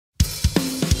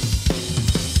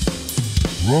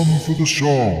Drum for the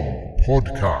Song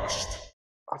podcast.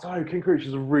 I don't know, King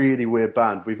Creature's a really weird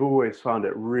band. We've always found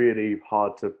it really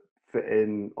hard to fit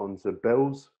in onto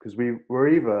bills because we're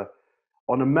either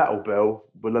on a metal bill,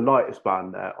 we're the lightest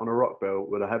band there. On a rock bill,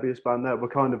 we're the heaviest band there. We're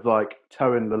kind of like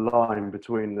towing the line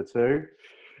between the two.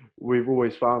 We've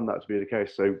always found that to be the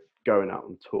case. So going out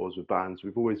on tours with bands,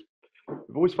 we've always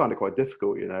found it quite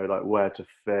difficult, you know, like where to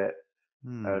fit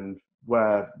and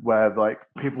where like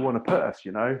people want to put us,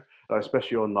 you know, like,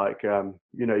 especially on like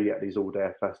you know, you get these all day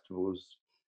festivals,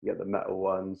 you get the metal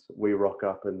ones. We rock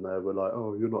up and we're like,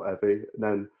 oh, you're not heavy, and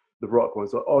then the rock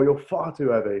ones like, oh, you're far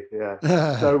too heavy.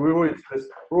 Yeah. So we're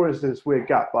always this weird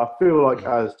gap. But I feel like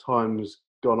as time's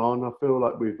gone on, I feel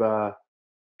like we've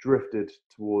drifted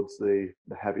towards the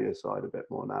heavier side a bit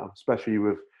more now, especially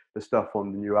with the stuff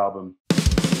on the new album.